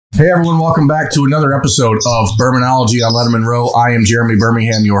Hey everyone, welcome back to another episode of Birminology on Letterman Row. I am Jeremy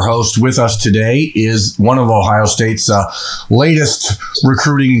Birmingham, your host. With us today is one of Ohio State's latest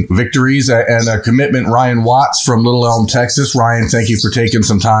recruiting victories and a commitment, Ryan Watts from Little Elm, Texas. Ryan, thank you for taking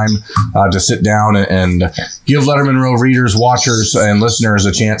some time to sit down and give Letterman Row readers, watchers, and listeners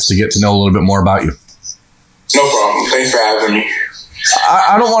a chance to get to know a little bit more about you. No problem. Thanks for having me.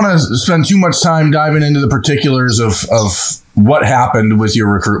 I don't want to spend too much time diving into the particulars of what happened with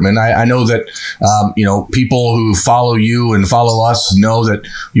your recruitment. I know that, people who follow you and follow us know that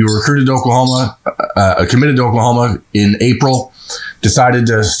you were recruited to Oklahoma, committed to Oklahoma in April, decided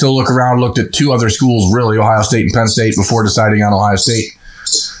to still look around, looked at two other schools, really, Ohio State and Penn State, before deciding on Ohio State.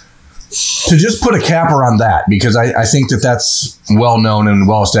 To just put a capper on that, because I think that that's well known and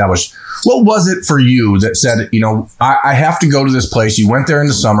well established. What was it for you that said, I have to go to this place? You went there in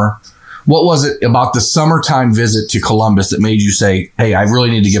the summer. What was it about the summertime visit to Columbus that made you say, hey, I really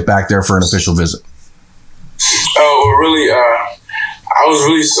need to get back there for an official visit? I was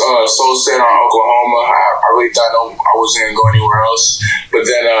really so set on Oklahoma. I really thought I wasn't going to go anywhere else. But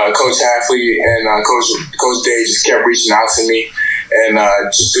then Coach Hafley and Coach Day just kept reaching out to me. And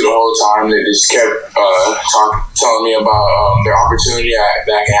just through the whole time, they just kept telling me about the opportunity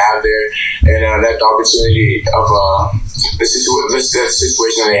that I can have there, and that the opportunity of the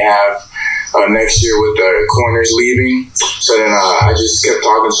situation they have next year with the corners leaving. So then I just kept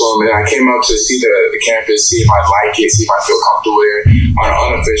talking to them, and I came up to see the campus, see if I like it, see if I feel comfortable there on an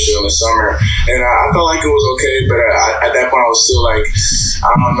unofficial in the summer. And I felt like it was okay, but at that point I was still like,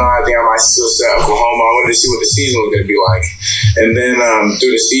 I don't know, I think I might still stay at Oklahoma. I wanted to see what the season was going to be like. And then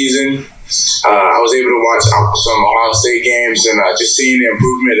through the season, I was able to watch some Ohio State games and just seeing the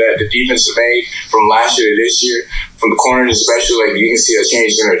improvement that the defense made from last year to this year, from the corners especially. Like, you can see a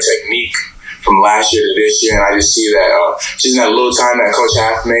change in their technique from last year to this year, and I just see that just in that little time that Coach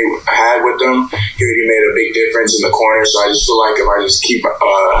Hafley had with them, he already made a big difference in the corner. So I just feel like if I just keep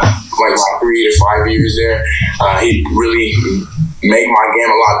like my 3 to 5 years there, he'd really make my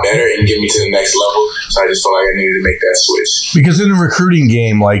game a lot better and get me to the next level. So I just felt like I needed to make that switch. Because in the recruiting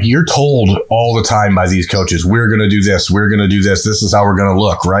game, like, you're told all the time by these coaches, we're going to do this, we're going to do this, this is how we're going to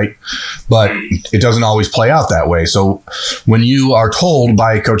look, right? But it doesn't always play out that way. So when you are told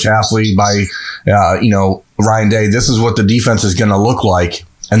by Coach Hafley, by Ryan Day, this is what the defense is going to look like,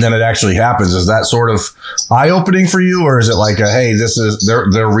 and then it actually happens, is that sort of eye-opening for you, or is it like, hey, this is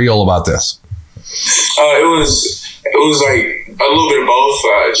they're real about this? It was like a little bit of both,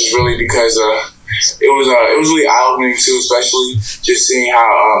 just really because it was really eye-opening too, especially just seeing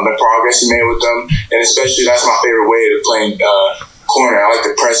how the progress he made with them, and especially that's my favorite way to play corner. I like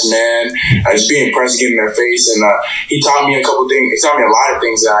to press man, just being pressed, getting in their face, and he taught me a couple things. He taught me a lot of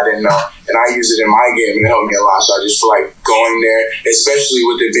things that I didn't know, and I use it in my game, and it helped me a lot. So I just feel like going there, especially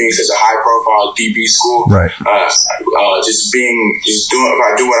with it being such a high-profile DB school, right? Just doing, if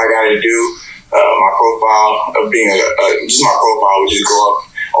I do what I got to do, my profile of being just my profile would just go up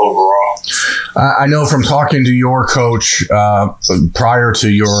overall. I know from talking to your coach prior to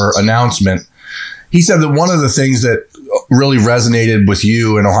your announcement, he said that one of the things that really resonated with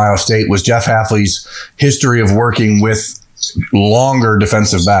you in Ohio State was Jeff Hafley's history of working with longer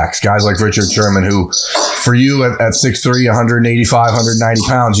defensive backs, guys like Richard Sherman, who for you at 6'3", 185, 190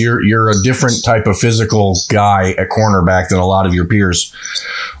 pounds, you're a different type of physical guy at cornerback than a lot of your peers.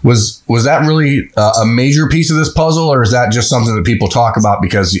 Was that really a major piece of this puzzle, or is that just something that people talk about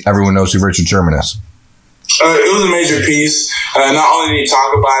because everyone knows who Richard Sherman is? It was a major piece. Not only did he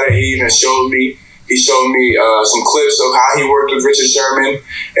talk about it, he even showed me. He showed me some clips of how he worked with Richard Sherman,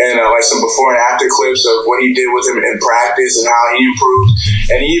 and like some before and after clips of what he did with him in practice and how he improved.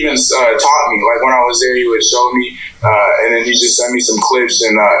 And he even taught me, like when I was there, he would show me, and then he just sent me some clips,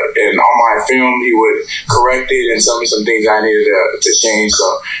 and on my film, he would correct it and tell me some things I needed to change. So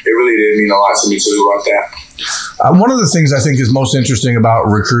it really did mean a lot to me too about that. One of the things I think is most interesting about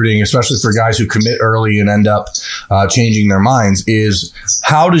recruiting, especially for guys who commit early and end up changing their minds, is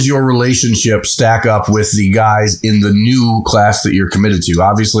how does your relationship stack up with the guys in the new class that you're committed to?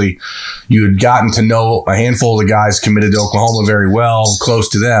 Obviously, you had gotten to know a handful of the guys committed to Oklahoma very well, close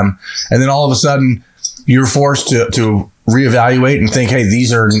to them, and then all of a sudden you're forced to reevaluate and think, hey,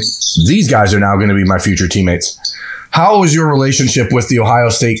 these guys are now going to be my future teammates. How is your relationship with the Ohio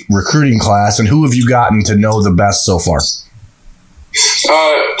State recruiting class, and who have you gotten to know the best so far? So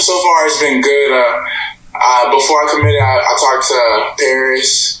far, it's been good. Before I committed, I talked to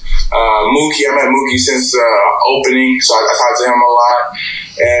Paris, Mookie. I met Mookie since the opening, so I talked to him a lot.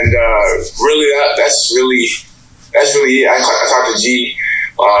 And really, that's really it. I talked to G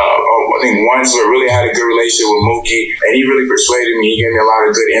I think once, but really had a good relationship with Mookie, and he really persuaded me. He gave me a lot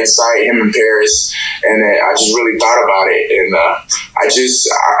of good insight, him and Paris, and I just really thought about it. And I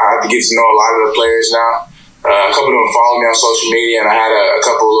have to get to know a lot of the players now. A couple of them follow me on social media, and I had a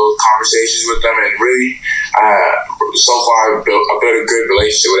couple of little conversations with them, and really, so far, I've built a good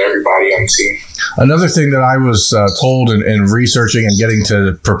relationship with everybody on the team. Another thing that I was told in researching and getting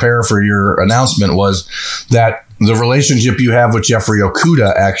to prepare for your announcement was that the relationship you have with Jeffrey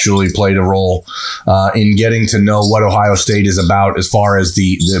Okuda actually played a role in getting to know what Ohio State is about as far as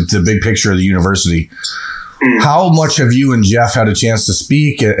the big picture of the university. How much have you and Jeff had a chance to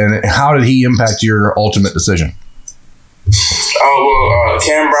speak, and how did he impact your ultimate decision?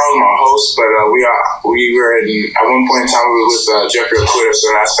 Cam Brown was my host, but we were at one point in time we were with Jeffrey Okuda, so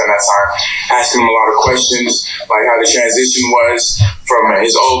I spent that time asking him a lot of questions, like how the transition was from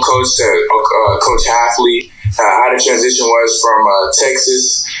his old coach to Coach Halfley, how the transition was from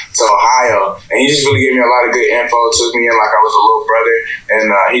Texas to Ohio, and he just really gave me a lot of good info, took me in like I was a little brother, and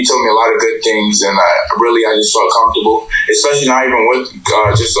he told me a lot of good things, and I just felt comfortable, especially not even with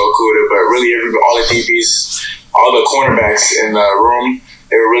just Okuda, but really all the DBs, all the cornerbacks in the room,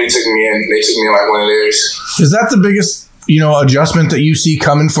 they really took me in. They took me in like one of theirs. Is that the biggest adjustment that you see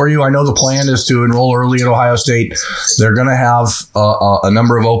coming for you? I know the plan is to enroll early at Ohio State. They're going to have a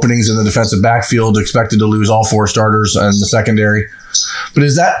number of openings in the defensive backfield, expected to lose all 4 starters in the secondary. But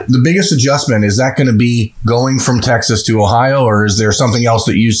is that the biggest adjustment? Is that going to be going from Texas to Ohio, or is there something else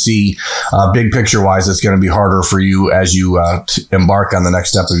that you see big picture-wise that's going to be harder for you as you embark on the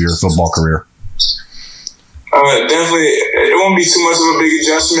next step of your football career? Definitely, it won't be too much of a big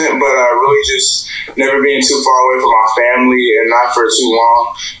adjustment, but really just never being too far away from my family and not for too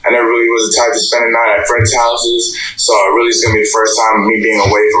long. I never really was the type to spend a night at friends' houses, so really it's going to be the first time me being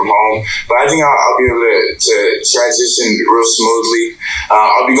away from home. But I think I'll be able to transition real smoothly.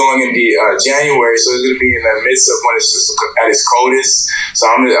 I'll be going in January, so it's going to be in the midst of when it's just at its coldest.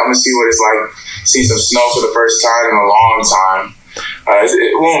 So I'm gonna see what it's like, see some snow for the first time in a long time.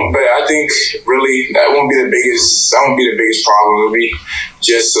 It won't, but I think really that won't be the biggest. That won't be the biggest problem. It'll be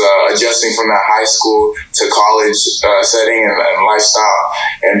just adjusting from that high school to college setting and lifestyle,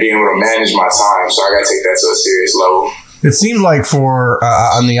 and being able to manage my time. So I got to take that to a serious level. It seemed like for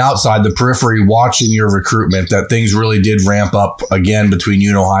on the outside, the periphery, watching your recruitment, that things really did ramp up again between you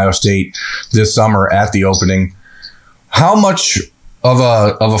and Ohio State this summer at the opening. How much of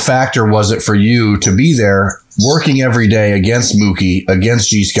a factor was it for you to be there, working every day against Mookie,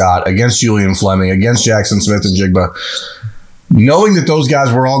 against G. Scott, against Julian Fleming, against Jackson Smith and Jigba, knowing that those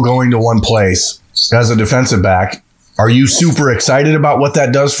guys were all going to one place as a defensive back? Are you super excited about what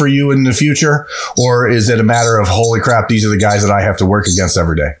that does for you in the future? Or is it a matter of, holy crap, these are the guys that I have to work against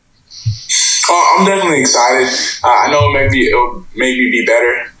every day? I'm definitely excited. I know it'll make me be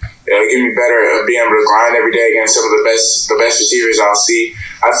better. It'll get me better at being able to grind every day against some of the best receivers I'll see.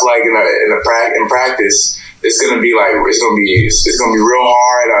 I feel like in practice, it's gonna be real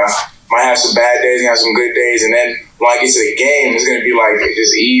hard. Might have some bad days, have some good days, and then when I get to the game, it's gonna be like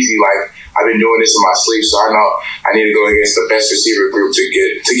just easy. Like I've been doing this in my sleep, so I know I need to go against the best receiver group to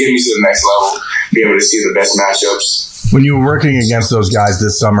get me to the next level, be able to see the best matchups. When you were working against those guys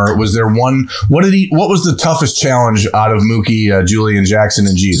this summer, was there one? What was the toughest challenge out of Mookie, Julian, Jackson,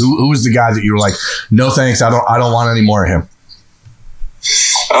 and G? Who was the guy that you were like, no thanks, I don't want any more of him?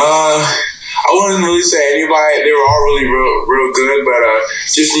 I wouldn't really say anybody. They were all really real good, but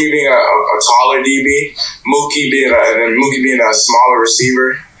just me being a taller DB, Mookie being a smaller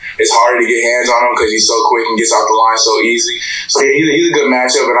receiver, it's harder to get hands on him because he's so quick and gets off the line so easy. So yeah, he's a good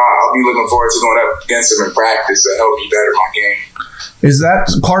matchup, and I'll be looking forward to going up against him in practice to help me better my game. Is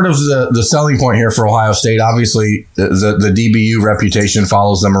that part of the selling point here for Ohio State? Obviously, the DBU reputation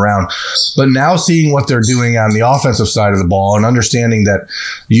follows them around. But now seeing what they're doing on the offensive side of the ball and understanding that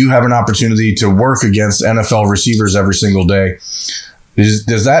you have an opportunity to work against NFL receivers every single day,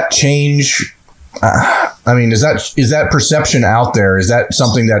 does that change? Is that perception out there? Is that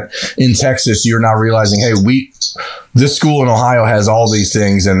something that in Texas you're now realizing, hey, this school in Ohio has all these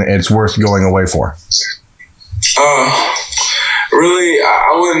things and it's worth going away for? Really,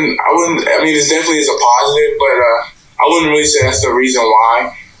 I wouldn't. I mean, it's definitely a positive, but I wouldn't really say that's the reason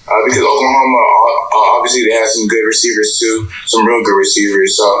why. Because Oklahoma, obviously, they had some good receivers too, some real good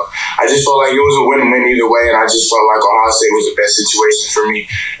receivers. So I just felt like it was a win-win either way, and I just felt like Ohio State was the best situation for me.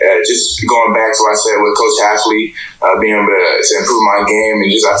 Just going back to what I said with Coach Halfley, being able to improve my game,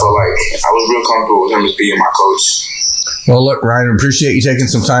 and I felt like I was real comfortable with him as being my coach. Well, look, Ryan, appreciate you taking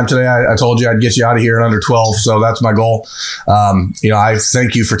some time today. I told you I'd get you out of here in under 12, so that's my goal. I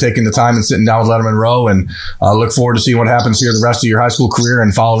thank you for taking the time and sitting down with Letterman Row, and look forward to seeing what happens here the rest of your high school career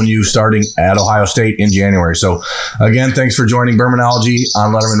and following you starting at Ohio State in January. So, again, thanks for joining Birminology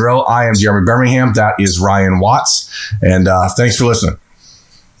on Letterman Row. I am Jeremy Birmingham. That is Ryan Watts, and thanks for listening.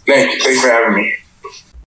 Thanks for having me.